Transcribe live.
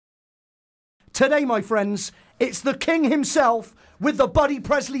Today, my friends, it's the king himself with the Buddy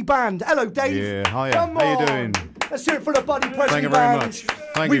Presley Band. Hello, Dave. Yeah, hiya. Come How on. you doing? Let's hear it for the Buddy Presley Thank you Band. very much.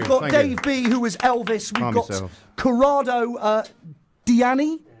 Thank We've you. got Thank Dave you. B, who is Elvis. We've Calm got yourselves. Corrado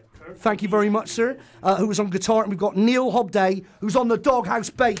Ianni. Thank you very much, sir. Who was on guitar, and we've got Neale Hobday, who's on the Doghouse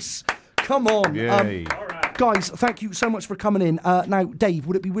bass. Come on. Yay. Guys, thank you so much for coming in. Now, Dave,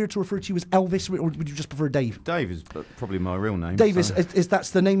 would it be weird to refer to you as Elvis, or would you just prefer Dave? Dave is probably my real name. Dave so. is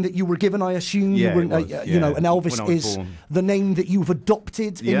that's the name that you were given, I assume? Yeah, you were, it was, you know, and when Elvis I was is born. the name that you've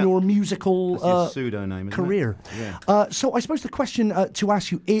adopted in your musical That's your pseudonym, isn't career. It? Yeah. So I suppose the question to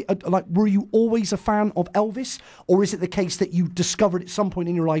ask you, like, were you always a fan of Elvis, or is it the case that you discovered at some point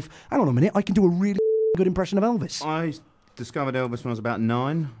in your life, hang on a minute, I can do a really good impression of Elvis? I discovered Elvis when I was about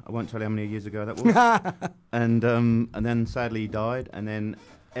 9. I won't tell you how many years ago that was. and then sadly he died. And then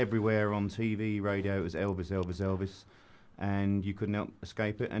everywhere on TV, radio, it was Elvis, Elvis, Elvis. And you couldn't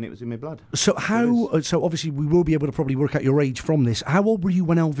escape it, and it was in my blood. So so obviously we will be able to probably work out your age from this. How old were you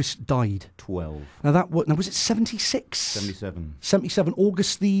when Elvis died? 12. Now was it 76? 77. 77,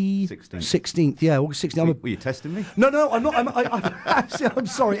 August the 16th. Yeah, August 16th. Were you testing me? No, I'm not. I'm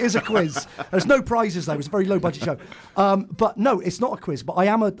sorry, it is a quiz. There's no prizes though. It's a very low budget show. But no, it's not a quiz. But I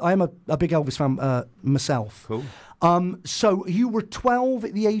am a big Elvis fan myself. Cool. So you were 12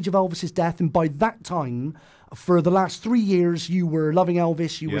 at the age of Elvis's death, and by that time, for the last 3 years, you were loving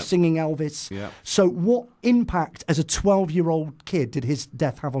Elvis. You were singing Elvis. Yep. So what impact as a 12-year-old kid did his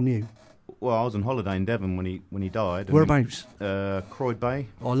death have on you? Well, I was on holiday in Devon when he died. Whereabouts? Croyd Bay.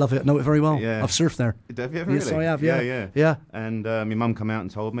 Oh, I love it. I know it very well. Yeah. I've surfed there. Have you ever Yes, really? I have. Yeah. And my mum come out and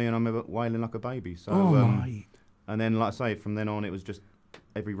told me, and I remember wailing like a baby. So, my. And then, like I say, from then on, it was just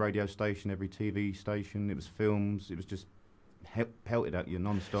every radio station, every TV station. It was films. It was just pelted at you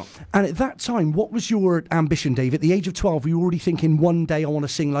non-stop. And at that time, what was your ambition, Dave? At the age of 12, were you already thinking, one day I want to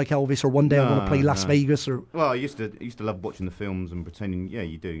sing like Elvis, or one day I want to play Las Vegas? Or well, I used to love watching the films and pretending. Yeah,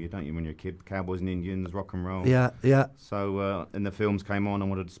 you don't you when you're a kid? Cowboys and Indians, rock and roll. Yeah. So and the films came on. I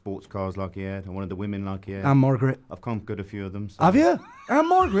wanted the sports cars like he had. I wanted the women like he had. And Margaret. I've conquered a few of them. So. Have you? And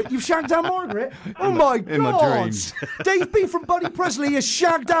Margaret? You've shagged Anne Margaret? Oh my God! In my dreams. Dave B from Buddy Presley has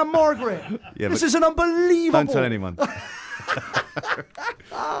shagged Anne Margaret. Yeah, this is an unbelievable. Don't tell anyone.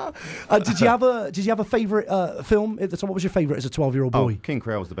 Did you have a favourite film at the time? What was your favourite as a 12-year-old boy? King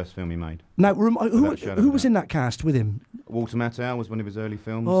Creole was the best film he made. Now, who was in that cast with him? Walter Matthau was one of his early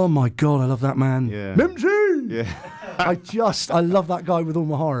films. Oh my God, I love that man. Yeah. Mimsy! Yeah. I love that guy with all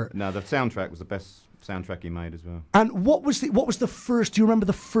my heart. No, the soundtrack was the best soundtrack he made as well. And what was the first? Do you remember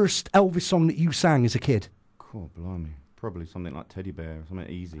the first Elvis song that you sang as a kid? Cool, blimey. Probably something like Teddy Bear or something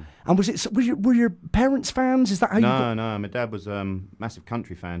easy. And were your parents fans? Is that how you got... No, my dad was a massive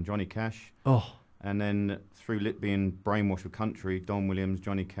country fan, Johnny Cash. Oh. And then through being brainwashed with country, Don Williams,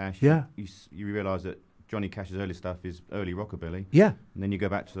 Johnny Cash. Yeah. You realise that Johnny Cash's early stuff is early rockabilly. Yeah. And then you go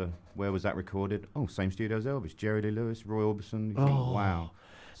back to where was that recorded? Oh, same studio as Elvis, Jerry Lee Lewis, Roy Orbison. You think, wow.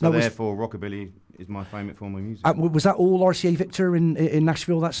 So therefore, rockabilly is my favourite form of music. Was that all RCA Victor in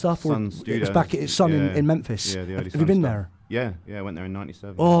Nashville, that stuff? Sun or Studios. It was back at its Sun in Memphis? Yeah, the early Have you been stuff. there? Yeah, I went there in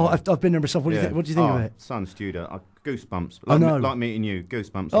 '97. Oh, I've been there myself. What do you think of it? Sun Studio, goosebumps. I know. Like meeting you,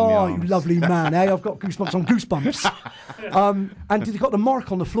 goosebumps. Oh, on you the arms. lovely man, eh? I've got goosebumps on goosebumps. And did you got the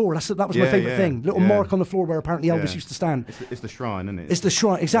mark on the floor? That was my favourite thing. Little mark on the floor where apparently Elvis used to stand. It's the shrine, isn't it? It's the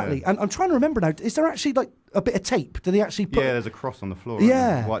shrine, exactly. Yeah. And I'm trying to remember now. Is there actually like a bit of tape? Do they actually put? Yeah, there's a cross on the floor.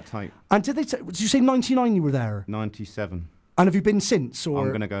 Yeah, white tape. And did you say '99 you were there? '97. And have you been since? Or I'm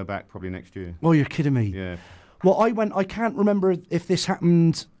going to go back probably next year. Oh, you're kidding me. Yeah. Well, I can't remember if this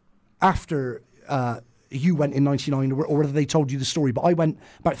happened after you went in '99 or whether they told you the story, but I went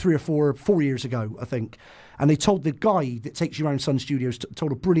about 3 or 4 years ago, I think, and they told the guy that takes you around Sun Studios,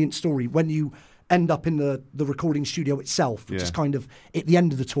 told a brilliant story when you end up in the recording studio itself, which is kind of at the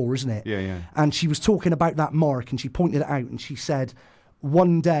end of the tour, isn't it? Yeah. And she was talking about that mark, and she pointed it out, and she said,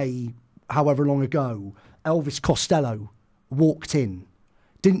 one day, however long ago, Elvis Costello walked in,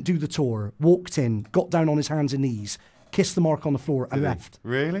 didn't do the tour, walked in, got down on his hands and knees, kissed the mark on the floor and left.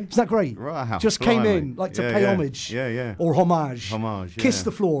 Really? Isn't that great? Wow. Just came in, like to pay homage. Yeah. Or homage. Homage, yeah. Kissed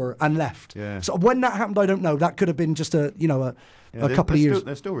the floor and left. Yeah. So when that happened, I don't know. That could have been just a couple of years.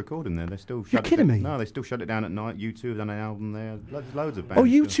 They're still recording there. They're still. You're kidding me? No, they still shut it down at night. U2 have done an album there. There's loads of bands. Oh,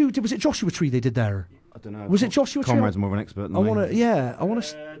 U2, was it Joshua Tree they did there? I don't know. Was it Joshua Tree? Conrad's more of an expert than me. I want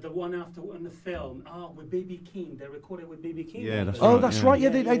to. The one after in the film. Oh, with B.B. King. They recorded with B.B. King. Yeah, that's right. right. Oh, that's right.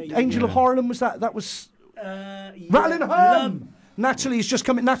 Yeah, Angel of Harlem was that. That was. Rattling Hum. Natalie is just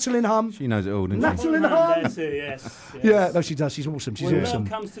coming. Natalie in Hum. She knows it all, doesn't she? Natalie in Hum. That's it, yes. Yeah, no, she does. She's awesome. She's When awesome.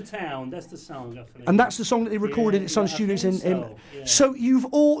 Love Comes to Town, that's the song, I think. And that's the song that they recorded at Sun I Studios think in. yeah. So you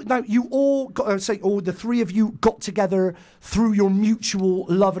all got the three of you got together through your mutual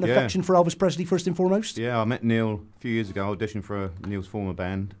love and affection for Elvis Presley first and foremost. Yeah, I met Neale a few years ago. I auditioned for Neale's former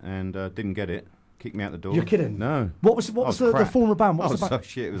band and didn't get it. Kicked me out the door. You're kidding? No. What was the former band? What was the band? So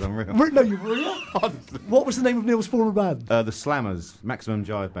shit, it was unreal. No, you were. What was the name of Neale's former band? The Slammers, Maximum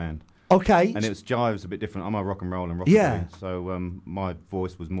Jive Band. Okay. And it was jive's a bit different. I'm a rock and roll and rockabilly. Yeah. So my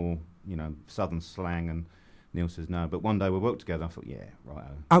voice was more, southern slang, and Neale says no. But one day we worked together. I thought, yeah, right.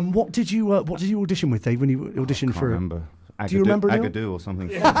 And what did you audition with, Dave? When you auditioned for? Remember. Do you remember Neale? Agadoo or something.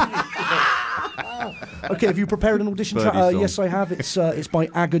 Okay, have you prepared an audition track? Yes, I have. It's by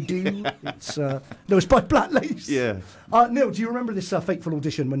Agadoo. It's by Black Lace. Yeah. Neale, do you remember this fateful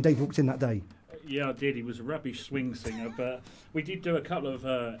audition when Dave walked in that day? Yeah, I did. He was a rubbish swing singer, but we did do a couple of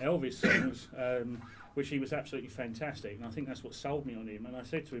Elvis songs, which he was absolutely fantastic, and I think that's what sold me on him. And I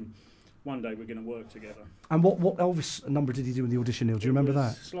said to him, one day we're going to work together. And what Elvis number did he do in the audition, Neale? Do you remember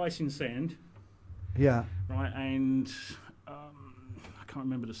that? Slicing Sand. Yeah. Right, and I can't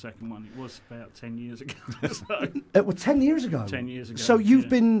remember the second one. It was about 10 years ago. It was 10 years ago. 10 years ago. So you've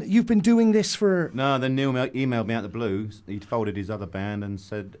been doing this for? No, then Neale emailed me out the blue. He'd folded his other band and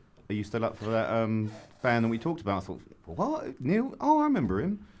said, "Are you still up for that band that we talked about?" I thought, "What, Neale? Oh, I remember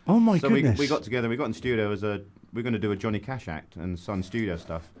him." Oh my goodness! So we got together. We got in studio we're going to do a Johnny Cash act and Sun Studio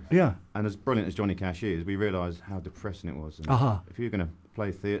stuff. Yeah. And as brilliant as Johnny Cash is, we realised how depressing it was. And if you're going to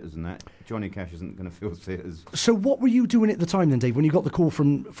play theatres and that, Johnny Cash isn't going to fill theatres. So what were you doing at the time then, Dave, when you got the call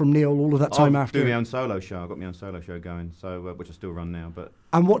from Neale all of that time after? Doing my own solo show. I got my own solo show going, so which I still run now. But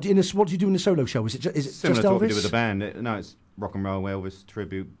what do you do in the solo show? Is it similar just to Elvis? what we do with the band? No, it's rock and roll, Elvis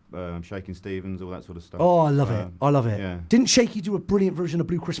tribute, Shaking Stevens, all that sort of stuff. Oh, I love it. I love it. Yeah. Didn't Shaky do a brilliant version of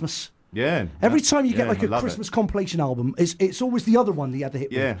Blue Christmas? Yeah. Every time you get like a Christmas compilation album, it's always the other one that he had the hit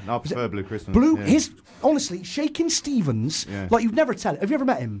with. Yeah, I prefer Blue Christmas. Honestly, Shaking Stevens, like you'd never tell it. Have you ever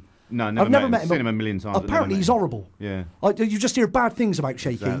met him? No, I've never met him. Seen him a million times. Apparently, he's horrible. Yeah. You just hear bad things about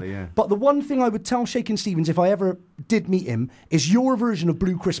Shaky. Exactly, yeah. But the one thing I would tell Shakin' Stevens if I ever did meet him is your version of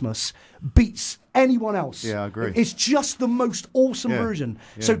Blue Christmas beats anyone else. Yeah, I agree. It's just the most awesome version.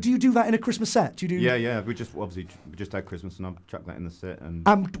 Yeah. So do you do that in a Christmas set? Do you do? Yeah. We just had Christmas and I've chucked that in the set.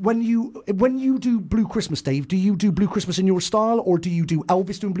 And when you do Blue Christmas, Dave, do you do Blue Christmas in your style, or do you do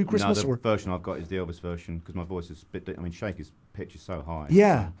Elvis doing Blue Christmas? No, the version I've got is the Elvis version because my voice is a bit. I mean, Shaky's pitch is so high.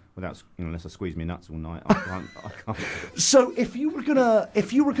 Yeah. Without, unless I squeeze my nuts all night, I can't. So if you were gonna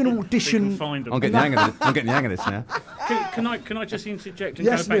audition, find them. I'm getting the hang of this now. Can I just interject and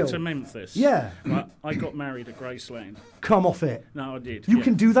Yes, go back Neale. to Memphis? Yeah. Right, I got married at Graceland. Come off it. No, I did. You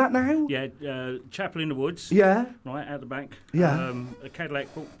can do that now? Yeah, Chapel in the Woods. Yeah. Right, out the back. Yeah. A Cadillac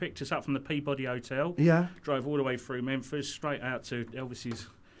picked us up from the Peabody Hotel. Yeah. Drove all the way through Memphis, straight out to Elvis's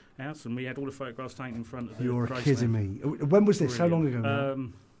house, and we had all the photographs taken in front of the You're Graceland. kidding me. When was this? Brilliant. How long ago?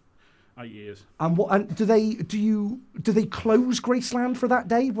 now? 8 years. And do they close Graceland for that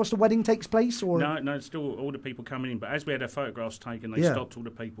day once the wedding takes place, or No, still all the people coming in. But as we had our photographs taken, they stopped all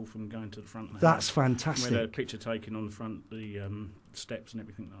the people from going to the front. Of the That's house. fantastic. We had a picture taken on the front, the steps and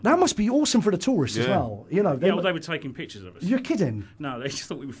everything. That must be awesome for the tourists as well. You know, they were taking pictures of us. You're kidding? No, they just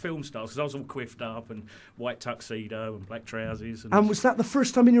thought we were film stars because I was all quiffed up and white tuxedo and black trousers. And was that the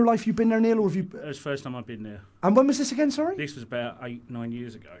first time in your life you've been there, Neale, or have you? It was the first time I've been there. And when was this again? Sorry. This was about 8-9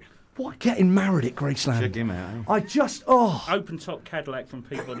 years ago. What, getting married at Graceland? Check him out. Eh? I just open top Cadillac from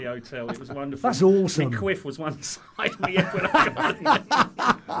Peabody Hotel. It was wonderful. That's awesome. My quiff was one side of me when I got in.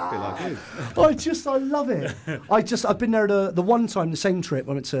 I love it. I've been there the one time, the same trip.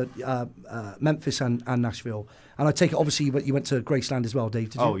 I went to Memphis and Nashville, and I take it obviously you went to Graceland as well,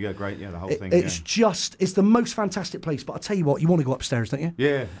 Dave. Did you? Oh yeah, great. Yeah, the whole thing. It's the most fantastic place. But I tell you what, you want to go upstairs, don't you?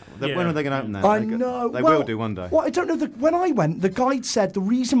 Yeah. When are they going to open that? I know. They will do one day. Well, I don't know. When I went, the guide said the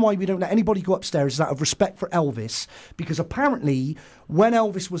reason why we don't let anybody go upstairs is out of respect for Elvis, because apparently when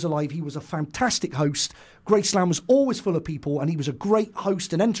Elvis was alive, he was a fantastic host. Graceland was always full of people, and he was a great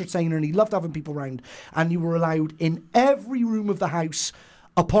host and entertainer, and he loved having people around. And you were allowed in every room of the house,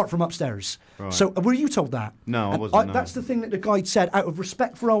 apart from upstairs. Right. So were you told that? No, I wasn't. No. That's the thing that the guide said. Out of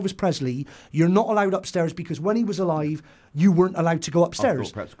respect for Elvis Presley, you're not allowed upstairs because when he was alive, you weren't allowed to go upstairs. I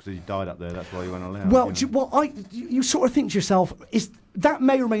thought perhaps because he died up there, that's why you weren't allowed. Well, you sort of think to yourself, that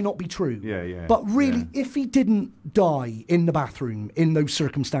may or may not be true. Yeah. But really, if he didn't die in the bathroom in those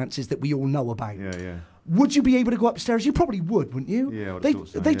circumstances that we all know about, would you be able to go upstairs? You probably would, wouldn't you? Yeah, I would they have thought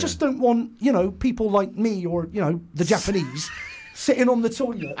so, they just don't want people like me or the Japanese sitting on the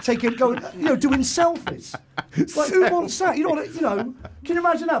toilet, doing selfies. It's like, who wants that? Can you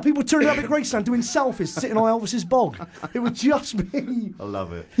imagine that? People turning up at Graceland doing selfies, sitting on Elvis's bog. It would just be... I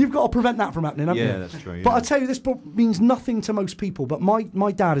love it. You've got to prevent that from happening, haven't you? Yeah, that's true. Yeah. But I tell you, this means nothing to most people, but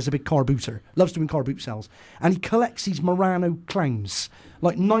my dad is a big car booter, loves doing car boot sales, and he collects these Murano clowns,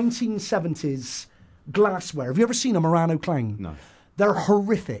 like 1970s glassware. Have you ever seen a Murano clown? No. They're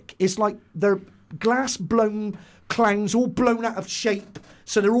horrific. It's like they're glass-blown clowns, all blown out of shape,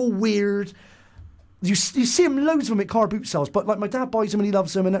 so they're all weird. You see them, loads of them at car boot sales, but like my dad buys them and he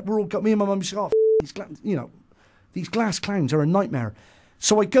loves them, and me and my mum say, these glass clowns are a nightmare.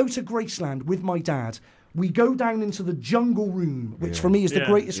 So I go to Graceland with my dad. We go down into the jungle room, which for me is the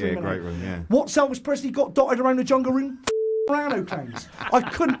greatest room. Yeah, great room, yeah. What's Elvis Presley got dotted around the jungle room? Murano clowns. I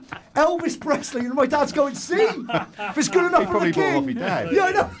couldn't. Elvis Presley, and my dad's going, see? If it's good enough for the king. He probably bought off your dad. Yeah,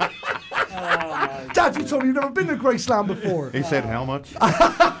 I know. Dad, you told me you've never been to Graceland before. He said, how much?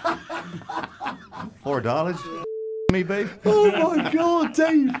 $4? Me, babe. Oh my God,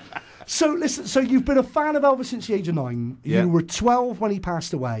 Dave. So listen, so you've been a fan of Elvis since the age of 9. Yeah. You were 12 when he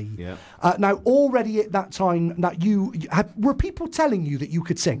passed away. Yeah. Now, already at that time, that were people telling you that you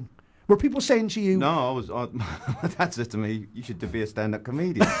could sing? Were people saying to you... No, my dad said to me, you should be a stand-up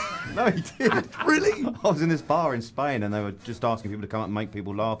comedian. No, he did. Really? I was in this bar in Spain and they were just asking people to come up and make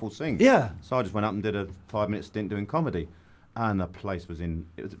people laugh or sing. Yeah. So I just went up and did a 5-minute stint doing comedy. And the place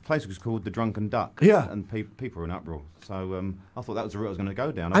was called The Drunken Duck. Yeah. And people were in uproar. So I thought that was the route I was going to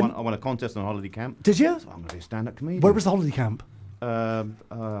go down. And I won a contest on a holiday camp. Did you? So I'm going to be a stand-up comedian. Where was the holiday camp?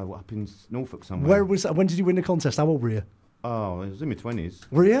 Up in Norfolk somewhere. Where was that? When did you win the contest? How old were you? Oh, it was in my 20s.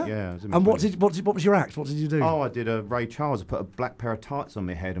 Were you? Yeah, I was in my And 20s. what was your act? What did you do? Oh, I did a Ray Charles. I put a black pair of tights on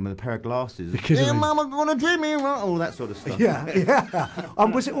my head and with a pair of glasses. Because of yeah, me. Mama gonna treat me right. All that sort of stuff. Yeah.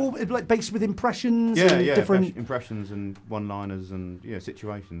 And was it all like based with impressions? Yeah, and different impressions and one-liners and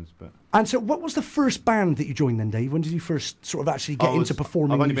situations. But And so, what was the first band that you joined then, Dave? When did you first sort of actually get into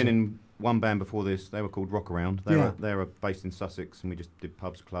performing? I've only music? been in one band before this. They were called Rock Around. They were based in Sussex, and we just did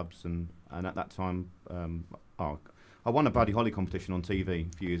pubs, clubs, and at that time, I won a Buddy Holly competition on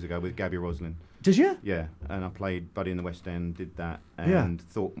TV a few years ago with Gabby Roslin. Did you? Yeah, and I played Buddy in the West End, did that, and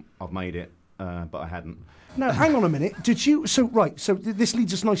thought I've made it, but I hadn't. Now, hang on a minute. Did you? So this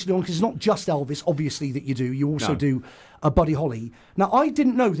leads us nicely on because it's not just Elvis, obviously, that you do. You also do a Buddy Holly. Now, I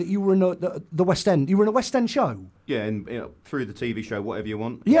didn't know that you were in the West End. You were in a West End show. Yeah, and through the TV show Whatever You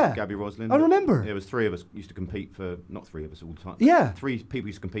Want. Yeah, Gabby Roslin. I remember. There was 3 of us used to compete for, not 3 of us all the time. Yeah. 3 people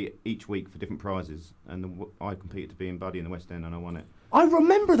used to compete each week for different prizes, and I competed to be in Buddy in the West End, and I won it. I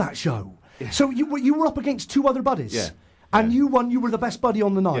remember that show. Yeah. So you were up against 2 other buddies. Yeah. And you won. You were the best buddy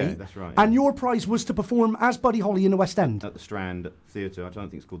on the night. Yeah, that's right. And your prize was to perform as Buddy Holly in the West End. At the Strand Theatre. I don't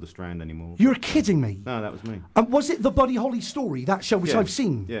think it's called the Strand anymore. You're kidding me. No, that was me. And was it the Buddy Holly story, that show, which I've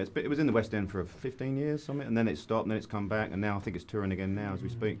seen? Yeah, it was in the West End for 15 years, something, and then it stopped, and then it's come back, and now I think it's touring again now as we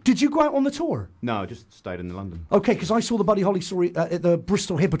speak. Did you go out on the tour? No, I just stayed in London. Okay, because I saw the Buddy Holly story at the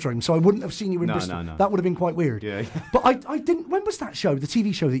Bristol Hippodrome, so I wouldn't have seen you in Bristol. No. That would have been quite weird. Yeah. But I didn't... When was that show, the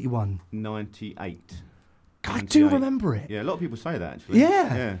TV show that you won? 98. I do remember it. Yeah, a lot of people say that, actually.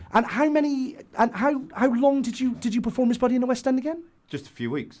 Yeah. And how long did you perform as Buddy in the West End again? Just a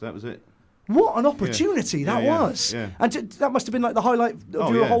few weeks, that was it. What an opportunity that was. Yeah. And that must have been like the highlight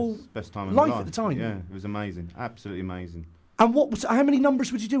of your whole best time of life my life at the time. Yeah, it was amazing. Absolutely amazing. And how many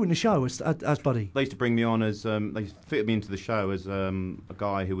numbers would you do in the show as Buddy? They used to bring me on as, they fitted me into the show as a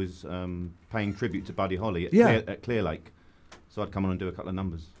guy who was paying tribute to Buddy Holly at Clear Lake. So I'd come on and do a couple of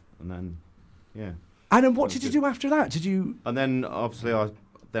numbers. And then, And then what did you do after that? Did you... And then, obviously, I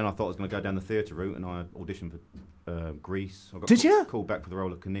thought I was going to go down the theatre route, and I auditioned for Grease. I got Did you? Called back for the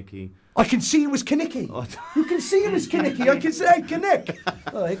role of Kaniki. I can see him as Kaniki. You can see him as Kaniki. I can say, hey, Kanik.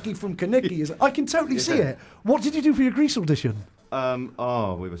 Oh, Hickey from Kaniki. I can totally see it. What did you do for your Grease audition? We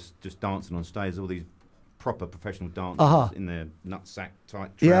were just dancing on stage, all these proper professional dancers in their nutsack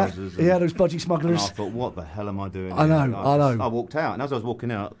tight trousers. Yeah, those budgie smugglers. And I thought, what the hell am I doing? I know. I walked out, and as I was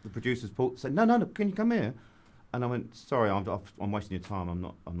walking out, the producers said, no, can you come here? And I went, sorry, I'm wasting your time.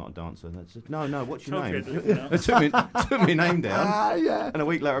 I'm not a dancer. And they said, no, what's your name? They took my name down. And a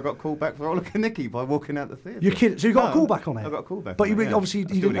week later, I got called back for all of Kaniki by walking out the theatre. You're kidding? So you got a call back on it? I got a call back. But obviously you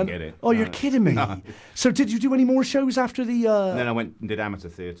didn't get it. Oh, you're kidding me. No. So did you do any more shows after the? And then I went and did amateur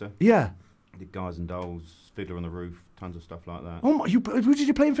theatre. Yeah. Did Guys and Dolls, Fiddler on the Roof, tons of stuff like that. Oh my! Who did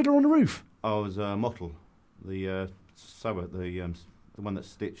you play in Fiddler on the Roof? I was Mottle, the the one that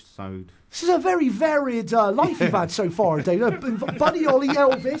stitched, sewed. This is a very varied life you've had so far, Dave. Buddy Holly,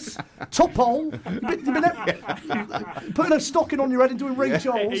 Elvis, Top Hole. You've been putting a stocking on your head and doing Ray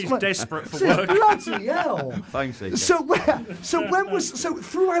Charles. He's desperate for work. Bloody hell. Thanks, EJ. So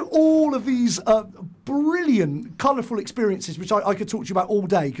throughout all of these brilliant, colourful experiences, which I could talk to you about all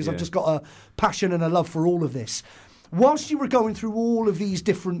day because I've just got a passion and a love for all of this. Whilst you were going through all of these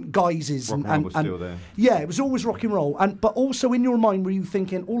different guises, rock and roll was still there. Yeah, it was always rock and roll. But also in your mind, were you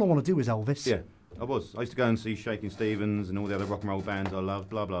thinking, all I want to do is Elvis? Yeah, I was. I used to go and see Shakin' Stevens and all the other rock and roll bands I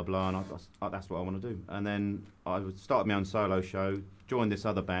loved, blah, blah, blah, and that's what I want to do. And then I started my own solo show, joined this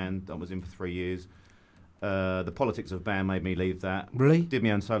other band that I was in for 3 years. The politics of band made me leave that. Really? Did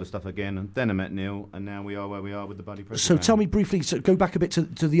my own solo stuff again, and then I met Neale, and now we are where we are with the Buddy Presley So Band. tell me briefly, go back a bit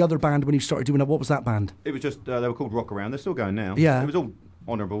to the other band when you started doing that. What was that band? It was just, they were called Rock Around. They're still going now. Yeah. It was all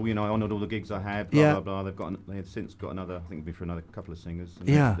honourable, I honoured all the gigs I had, blah, blah, blah. They have since got another, I think it'll be for another couple of singers. And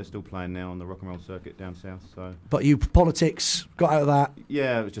they're still playing now on the rock and roll circuit down south. So. But you, politics, got out of that?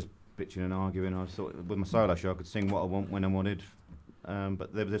 Yeah, it was just bitching and arguing. I thought with my solo show I could sing what I want when I wanted.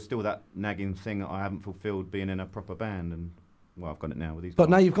 But there's still that nagging thing that I haven't fulfilled being in a proper band, and well, I've got it now with these. But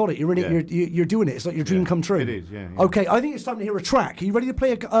guys. now you've got it. You're in it. You're doing it. It's like your dream come true. It is, yeah. Okay, I think it's time to hear a track. Are you ready to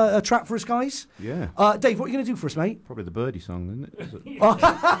play a track for us, guys? Yeah. Dave, what are you going to do for us, mate? Probably the Birdie song, isn't it? Is it?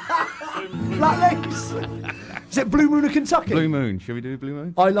 Black Lace. Is it Blue Moon of Kentucky? Blue Moon. Shall we do Blue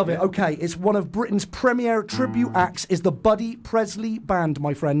Moon? I love it. Okay, it's one of Britain's premier tribute acts. Is the Buddy Presley Band,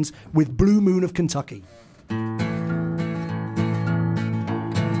 my friends, with Blue Moon of Kentucky.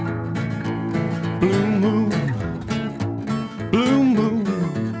 Blue moon, blue moon,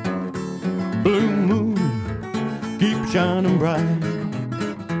 blue moon, keep shining bright.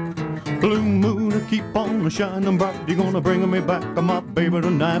 Blue moon, keep on shining bright. You're gonna bring me back, my baby,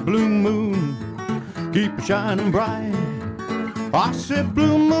 tonight. Blue moon, keep shining bright. I said,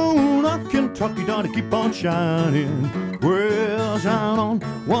 blue moon of Kentucky, darling, keep on shining. Well, shine on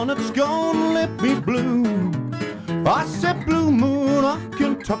one that's gonna let me blue. I said, blue moon of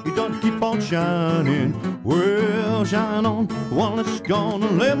Kentucky, don't keep on shining. Well, shine on one that's gonna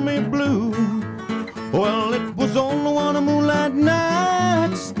let me blue. Well, it was on one moonlight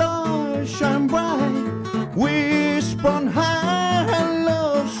night, stars shine bright. We spun high and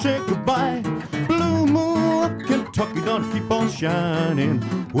love said goodbye. Blue moon of Kentucky, don't keep on shining.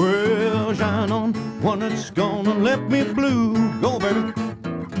 Well, shine on one that's gonna let me blue. Go, baby.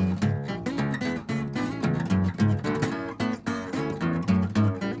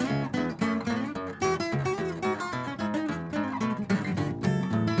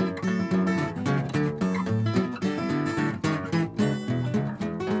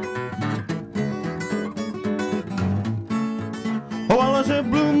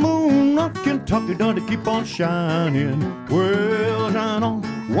 Blue moon of Kentucky, don't it keep on shining? Well, shine on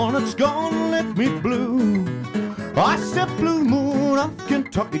one that's gonna let me blue. I said, blue moon of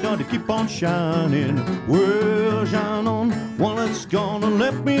Kentucky, don't it keep on shining? Well, shine on one that's gonna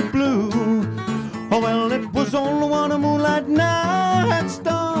let me blue. Oh, well, it was only one moonlight night,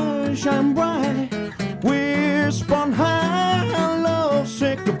 stars shine bright. We spun high and love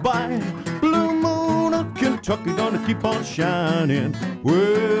said goodbye. Blue moon of Kentucky, gonna keep on shining.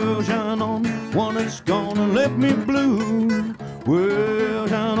 Well, shine on one that's gonna let me blue. Well,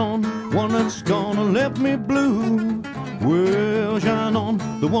 shine on one that's gonna let me blue. Well, shine on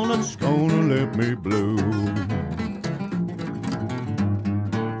the one that's gonna let me blue.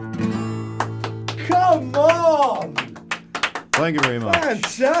 Come on! Thank you very much.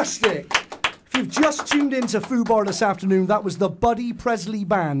 Fantastic! If you've just tuned into Fubar this afternoon, that was the Buddy Presley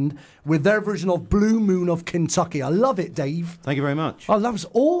Band with their version of Blue Moon of Kentucky. I love it, Dave. Thank you very much. Oh, that was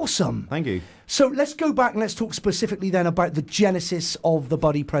awesome. Thank you. So let's go back and let's talk specifically then about the genesis of the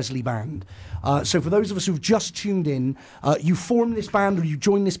Buddy Presley Band. So for those of us who've just tuned in, you formed this band or you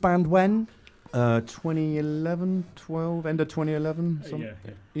joined this band when? 2011, 12, end of 2011.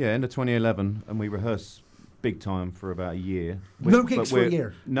 Yeah, end of 2011, and we rehearsed big time for about a year. No gigs for a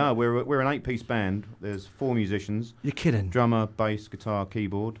year? No, we're an 8-piece band. There's 4 musicians. You're kidding. Drummer, bass, guitar,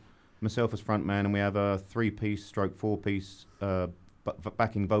 keyboard. Myself as front man, and we have a 3-piece stroke 4-piece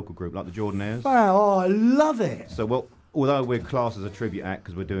backing vocal group like the Jordanaires. Wow, oh, I love it. So, although we're classed as a tribute act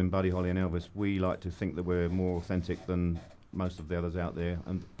because we're doing Buddy Holly and Elvis, we like to think that we're more authentic than most of the others out there,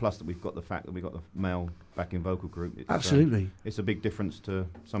 and plus that we've got the fact that we've got the male backing vocal group. Absolutely. It's a big difference to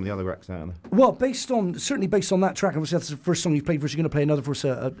some of the other acts out there. Well, certainly based on that track, obviously that's the first song you played for us. You're going to play another for us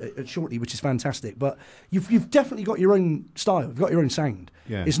shortly, which is fantastic. But you've definitely got your own style. You've got your own sound.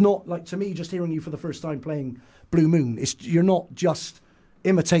 Yeah. It's not like, to me, just hearing you for the first time playing Blue Moon. You're not just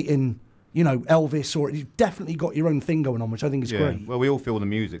imitating you know, Elvis, or you've definitely got your own thing going on, which I think is great. Well, we all feel the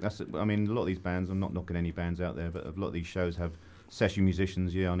music. I mean, a lot of these bands, I'm not knocking any bands out there, but a lot of these shows have session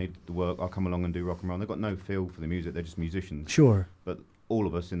musicians. I need the work. I'll come along and do rock and roll. They've got no feel for the music. They're just musicians. Sure. But all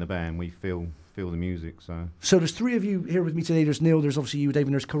of us in the band, we feel the music. So there's 3 of you here with me today. There's Neale, there's obviously you, Dave,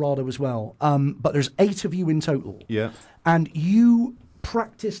 and there's Conrad as well. But there's 8 of you in total. Yeah. And you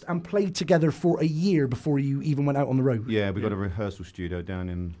practiced and played together for a year before you even went out on the road. Yeah, we've got a rehearsal studio down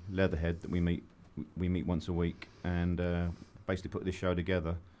in Leatherhead that we meet once a week and basically put this show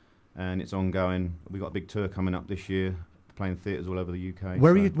together. And it's ongoing. We've got a big tour coming up this year, playing theatres all over the UK.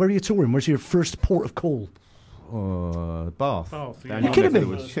 Where are you touring? Where's your first port of call? Bath. You're kidding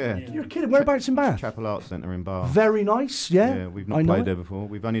me? Yeah. You're kidding. Whereabouts in Bath? Chapel Arts Centre in Bath. Very nice, yeah. Yeah, we've not played there before.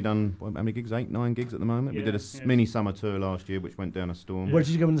 We've only done, how many gigs? 8, 9 gigs at the moment. We did a mini summer tour last year, which went down a storm. Where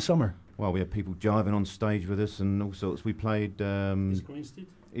did you go in the summer? Well, we had people jiving on stage with us and all sorts. We played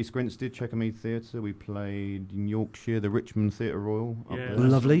East Grinstead, Chequermead Theatre. We played in Yorkshire, the Richmond Theatre Royal. Yeah,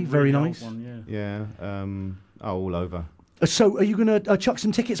 lovely, very nice. All over. So, are you going to chuck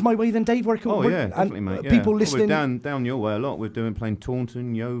some tickets my way then, Dave? Definitely, mate. People listening. We're down your way a lot. We're playing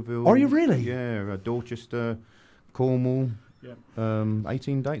Taunton, Yeovil. Are you really? Yeah, Dorchester, Cornwall. Yeah.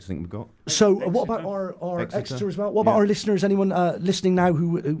 18 dates I think we've got. So, what about our Exeter as well? What about our listeners? Anyone listening now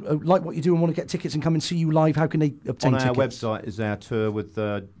who like what you do and want to get tickets and come and see you live? How can they obtain tickets? On our website is our tour with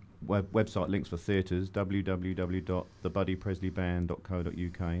website links for theatres,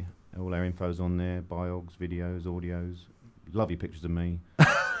 www.thebuddypresleyband.co.uk. All our info's on there, biogs, videos, audios. Lovely pictures of me.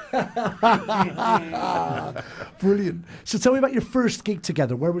 Brilliant. So tell me about your first gig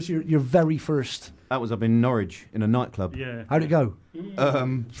together. Where was your very first? That was up in Norwich in a nightclub. Yeah. How'd it go?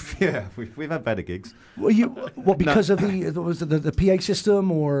 Yeah, we've had better gigs. Were you because of the PA system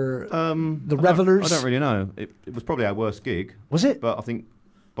or the revelers? I don't really know. It was probably our worst gig. Was it? But I think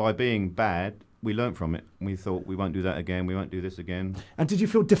by being bad, we learned from it. We thought we won't do that again. We won't do this again. And did you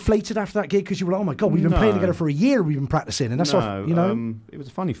feel deflated after that gig because you were like, oh my God, we've been playing together for a year. We've been practicing, and that's it was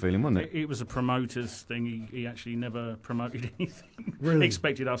a funny feeling, wasn't it? It was a promoter's thing. He actually never promoted anything. Really? He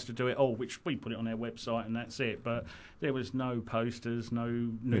expected us to do it all, which we put it on our website, and that's it. But there was no posters, no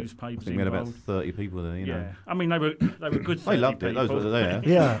newspapers. I think we had about 30 people there. You know. I mean they were good. They loved it. Those were there.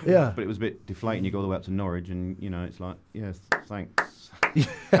 Yeah. But it was a bit deflating. You go all the way up to Norwich, and it's like, yes, thanks.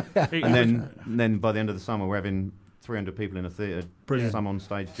 and then by the end of the summer, we're having 300 people in a theatre. Brilliant. Some on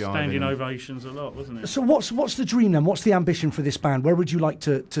stage jiving. Standing ovations a lot, wasn't it? So what's the dream then? What's the ambition for this band? Where would you like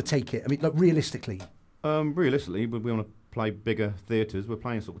to take it? I mean, like, realistically. Realistically, we want to play bigger theatres. We're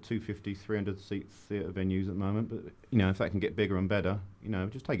playing sort of 250, 300 seat theatre venues at the moment. But if that can get bigger and better,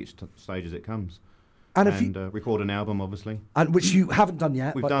 just take it stage as it comes. And record an album, obviously. And which you haven't done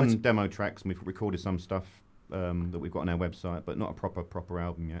yet. We've done demo tracks and we've recorded some stuff. That we've got on our website, but not a proper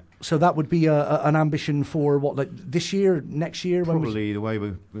album yet. So that would be an ambition for what, like this year, next year? Probably the way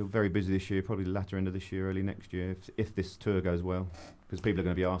we're very busy this year, probably the latter end of this year, early next year, if this tour goes well, because people are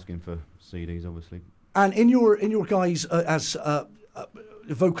going to be asking for CDs, obviously. And in your guys as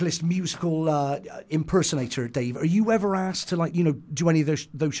vocalist, musical impersonator, Dave, are you ever asked to do any of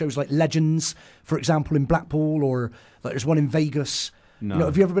those shows like Legends, for example, in Blackpool, or like there's one in Vegas? No.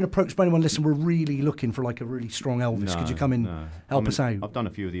 Have you ever been approached by anyone? Listen, we're really looking for like a really strong Elvis. Could you come in, help us out? I've done a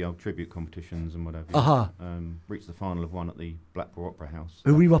few of the old tribute competitions and whatever. Reached the final of one at the Blackpool Opera House.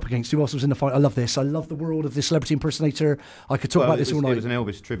 Who were you up against? Who else was in the final? I love this. I love the world of this celebrity impersonator. I could talk about this all night. It was an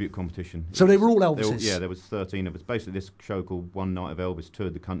Elvis tribute competition. So they were all Elvises? There was 13 of us. Basically, this show called One Night of Elvis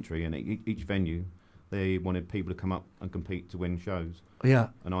toured the country, and each venue, they wanted people to come up and compete to win shows. Yeah.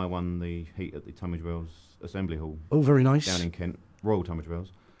 And I won the heat at the Tunbridge Wells Assembly Hall. Oh, very nice. Down in Kent, Royal Tunbridge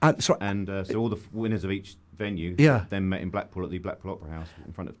Wells. So all the winners of each venue then met in Blackpool at the Blackpool Opera House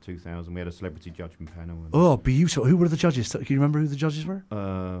in front of 2,000. We had a celebrity judgment panel. Oh, beautiful. Who were the judges? Can you remember who the judges were?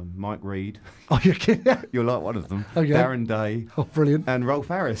 Mike Reed. Oh, you're kidding? You're like one of them. Okay. Darren Day. Oh, brilliant. And Rolf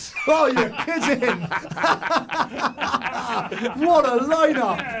Harris. Oh, you're kidding. What a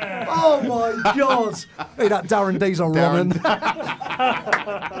lineup. Oh, my God. Hey, that Darren Day's a Roman.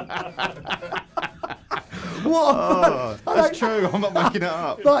 That's true. I'm not making it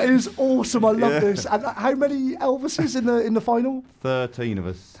up. That is awesome. I love this. And how many Elvises in the final? 13 of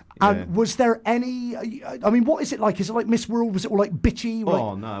us. And was there any? I mean, what is it like? Is it like Miss World? Was it all like bitchy?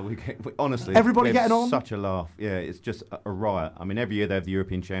 No. We honestly, everybody getting on. Such a laugh. Yeah, it's just a riot. I mean, every year they have the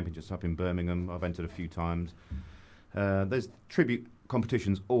European Championships up in Birmingham. I've entered a few times. There's tribute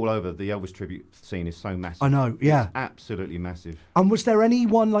competitions all over. The Elvis tribute scene is so massive. I know, yeah. It's absolutely massive. And was there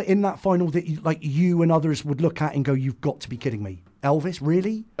anyone like in that final that you and others would look at and go, "You've got to be kidding me"? Elvis,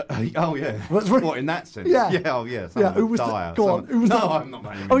 really? Oh yeah. What in that sense? Yeah. Yeah. Oh yeah. Yeah. Who was Go on. Who was no, I'm not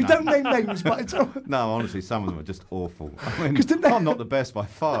naming. Oh, you don't name names, but it's. No, honestly, some of them are just awful. I mean, I'm not the best by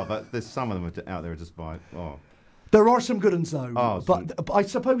far, but there's some of them out there just by. Oh. There are some good ones though, Oh, but I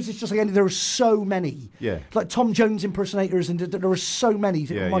suppose it's just like there are so many. Yeah. Like Tom Jones impersonators, and there are so many.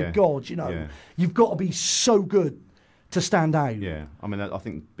 Yeah, oh my God, you know, you've got to be so good to stand out. Yeah, I mean, I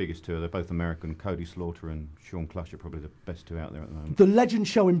think the biggest two, they're both American. Cody Slaughter and Sean Clush are probably the best two out there at the moment. The Legend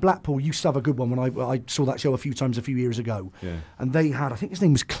show in Blackpool used to have a good one when I saw that show a few times a few years ago. Yeah. And they had, I think his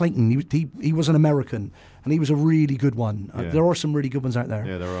name was Clayton. He was an American, and he was a really good one. Yeah. There are some really good ones out there.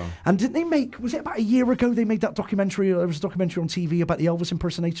 Yeah, there are. And didn't they make? Was it about a year ago they made that documentary? There was a documentary on TV about the Elvis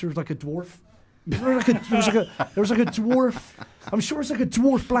impersonator, like a dwarf. There was like a dwarf. I'm sure it's like a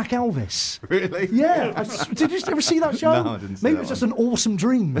dwarf Black Elvis. Really? Yeah. Did you ever see that show? No, I didn't see Maybe that it's just an awesome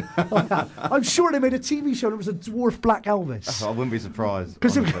dream. I'm sure they made a TV show and it was a dwarf Black Elvis. I wouldn't be surprised.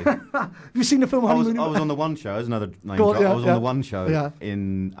 Have you seen the film Honeymoon? I was on the One Show. There's another name drop. I was on the One Show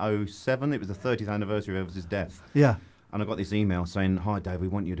in 2007. It was the 30th anniversary of Elvis's death. Yeah. And I got this email saying, "Hi Dave, we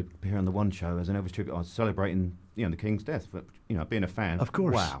want you to appear on the One Show as an Elvis tribute." I was celebrating, the King's death, but being a fan. Of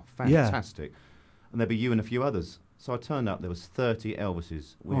course. Wow, fantastic. And there'd be you and a few others. So I turned up. There was 30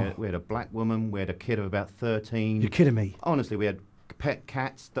 Elvises. We had a black woman. We had a kid of about 13. You're kidding me. Honestly, we had pet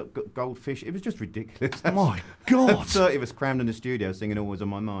cats, goldfish. It was just ridiculous. My God. 30 of us crammed in the studio singing "Always on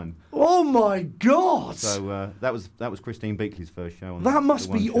My Mind." Oh my God. So that was Christine Beakley's first show. On that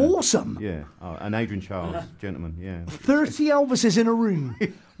must be awesome. Yeah. And Adrian Charles, gentleman. Yeah. 30 Elvises in a room.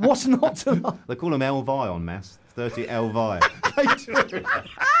 What's not to love? They call them Elvi on mass. 30 Elvi. They do.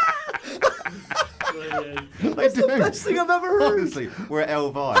 That's the best thing I've ever heard. Honestly, we're at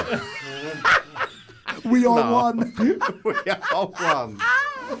Elvi. We are one. We are one.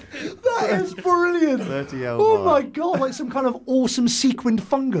 That is brilliant. 30 Elvi. Oh my God, like some kind of awesome sequined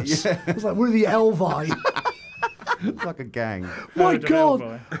fungus. Yeah. It's like, we're the Elvi. It's like a gang. My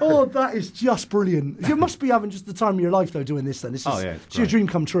God. Oh, that is just brilliant. You must be having just the time of your life, though, doing this then. It's your dream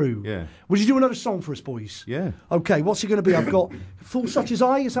come true. Yeah. Would you do another song for us, boys? Yeah. Okay, what's it going to be? I've got Full Such As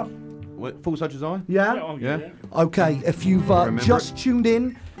I. Is that... Full Such As I? Yeah? Yeah. Okay, if you've just tuned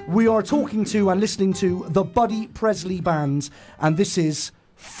in, we are talking to and listening to the Buddy Presley Band, and this is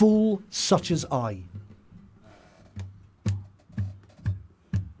Full Such As I.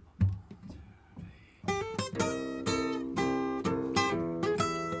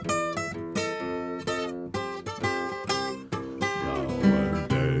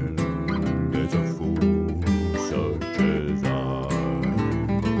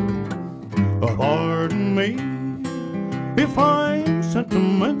 Pardon me if I'm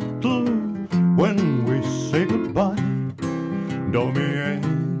sentimental when we say goodbye. Don't be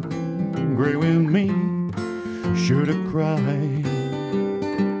angry with me, sure to cry.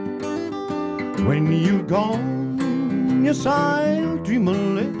 When you're gone, yes, I'll dream a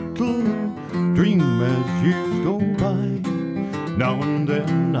little, dream as years go by. Now and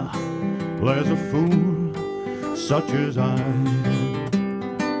then, there's a fool such as I.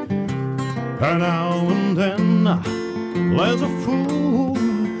 And now and then, there's a fool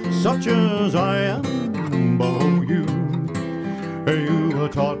such as I am. But you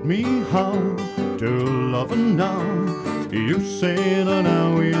taught me how to love, and now you say that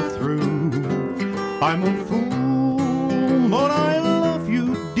now we're through. I'm a fool, but I love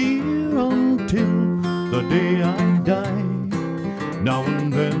you, dear, until the day I die. Now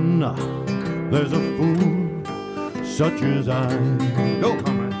and then, there's a fool such as I. Go,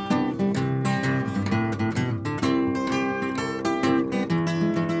 Conrad.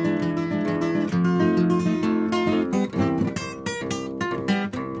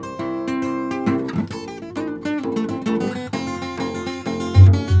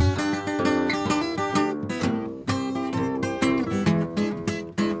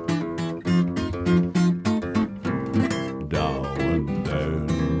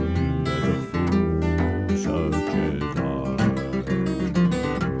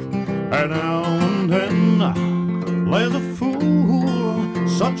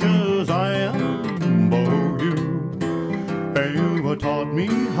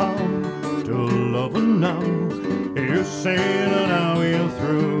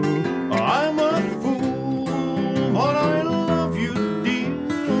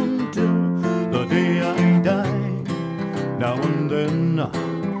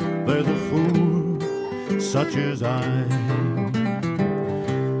 Such as I.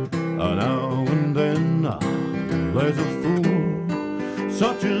 Now and then, there's a fool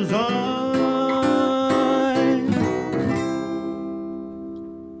such as I.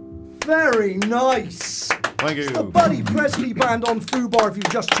 Very nice. Thank you. It's the Buddy Presley Band on Fubar, if you've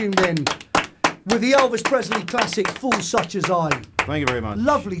just tuned in, with the Elvis Presley classic, Fool Such As I. Thank you very much.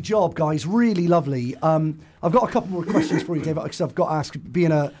 Lovely job, guys. Really lovely. I've got a couple more questions for you, Dave, because I've got to ask,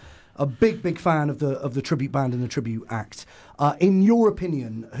 being a big fan of the tribute band and the tribute act. In your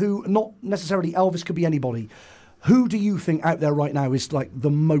opinion, who, not necessarily Elvis, could be anybody, who do you think out there right now is like the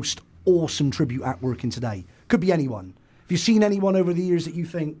most awesome tribute act working today? Could be anyone. Have you seen anyone over the years that you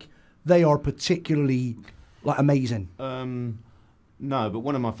think they are particularly like amazing? No, but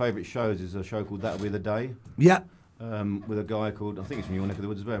one of my favourite shows is a show called That'll Be the Day. Yeah. With a guy called, I think it's from your neck of the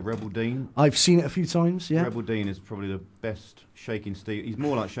woods as well, Rebel Dean. I've seen it a few times, yeah. Rebel Dean is probably the best Shaking Stevens. He's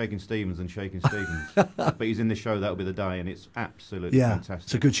more like Shaking Stevens than Shaking Stevens. But he's in this show, That'll Be the Day, and it's absolutely fantastic.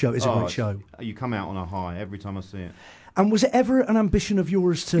 It's a good show. It's a great show. You come out on a high every time I see it. And was it ever an ambition of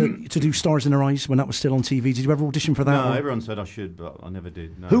yours to do Stars in Her Eyes when that was still on TV? Did you ever audition for that? No, everyone said I should, but I never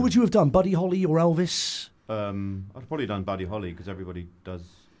did. No. Who would you have done, Buddy Holly or Elvis? I'd probably done Buddy Holly, because everybody does.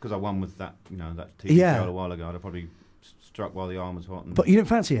 Because I won with that, that TV show a while ago. I'd have probably struck while the iron was hot. But you didn't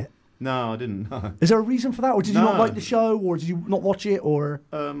fancy it? No, I didn't. No. Is there a reason for that, or did you not like the show, or did you not watch it, or?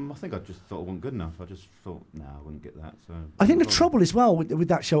 I think I just thought it wasn't good enough. I just thought, I wouldn't get that. So I think the trouble as well with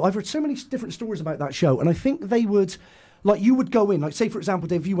that show, I've heard so many different stories about that show, and I think they would, like, you would go in, like, say for example,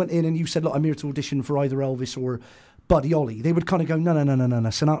 Dave, if you went in and you said, look, I'm here to audition for either Elvis or Buddy Holly, they would kind of go, no,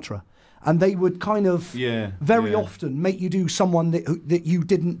 Sinatra. And they would kind of very often make you do someone that you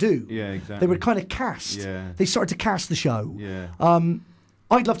didn't do. Yeah, exactly. They would kind of cast. Yeah. They started to cast the show. Yeah.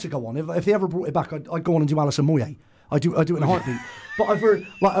 I'd love to go on. If they ever brought it back, I'd go on and do Alison Moyet. I do it in a heartbeat. But I've heard,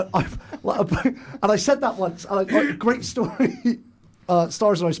 and I said that once, a great story.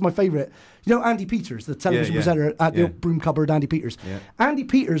 Stars and Ice, my favourite. You know Andy Peters, the television presenter at the Broom Cupboard, Andy Peters. Yeah. Andy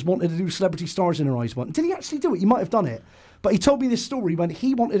Peters wanted to do Celebrity Stars in Her Eyes once. Did he actually do it? He might have done it. But he told me this story when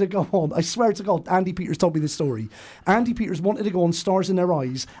he wanted to go on. I swear to God, Andy Peters told me this story. Andy Peters wanted to go on Stars in Their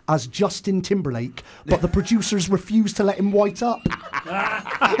Eyes as Justin Timberlake, but the producers refused to let him white up.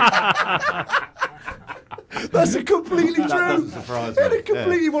 That's a completely true. That doesn't surprise me. They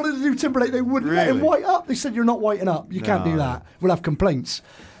completely wanted to do Timberlake. They wouldn't let him white up. They said, you're not whiting up. You can't do that. We'll have complaints.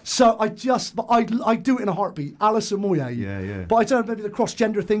 So I do it in a heartbeat. Alison Moyet. Yeah. But I don't know, maybe the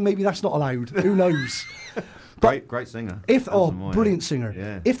cross-gender thing, maybe that's not allowed. Who knows? Great singer. Brilliant singer.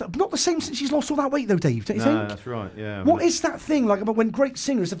 Yeah. Not the same since she's lost all that weight though, Dave, don't you think? No, that's right, yeah. What is that thing, like, about when great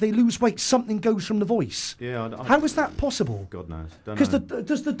singers, if they lose weight, something goes from the voice? Yeah. How is that possible? God knows. Because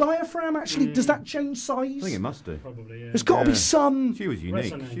does the diaphragm actually, does that change size? I think it must do. Probably, yeah. There's got to be some... She was unique.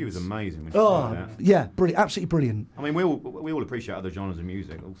 Resonance. She was amazing when she started out. Yeah, brilliant, absolutely brilliant. I mean, we all appreciate other genres of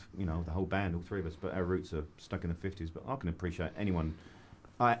music, the whole band, all three of us, but our roots are stuck in the 50s. But I can appreciate anyone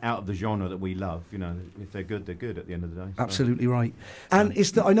out of the genre that we love. If they're good at the end of the day. So. Absolutely right. And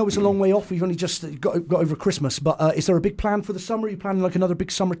I know it's a long way off. We've only just got over Christmas, but is there a big plan for the summer? Are you planning like another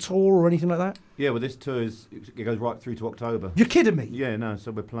big summer tour or anything like that? Yeah, well, this tour it goes right through to October. You're kidding me? Yeah, no. So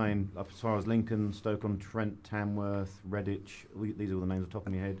we're playing up as far as Lincoln, Stoke-on-Trent, Tamworth, Redditch. These are all the names off the top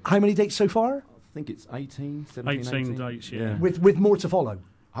of my head. How many dates so far? I think it's 18 dates, yeah. With more to follow.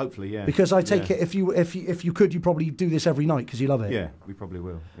 Hopefully, yeah. Because I take it if you could, you probably do this every night because you love it. Yeah, we probably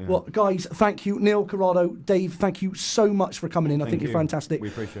will. Yeah. Well, guys, thank you, Neale, Corrado, Dave. Thank you so much for coming in. I think you're fantastic. We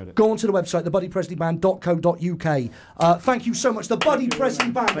appreciate it. Go on to the website, thebuddypresley.band.co.uk. Thank you so much, the Buddy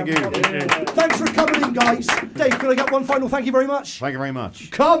Presley Band. Thank you. Thanks for coming in, guys. Dave, can I get one final thank you very much? Thank you very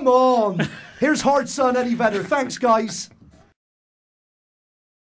much. Come on. Here's Hard Sun, Eddie Vedder. Thanks, guys.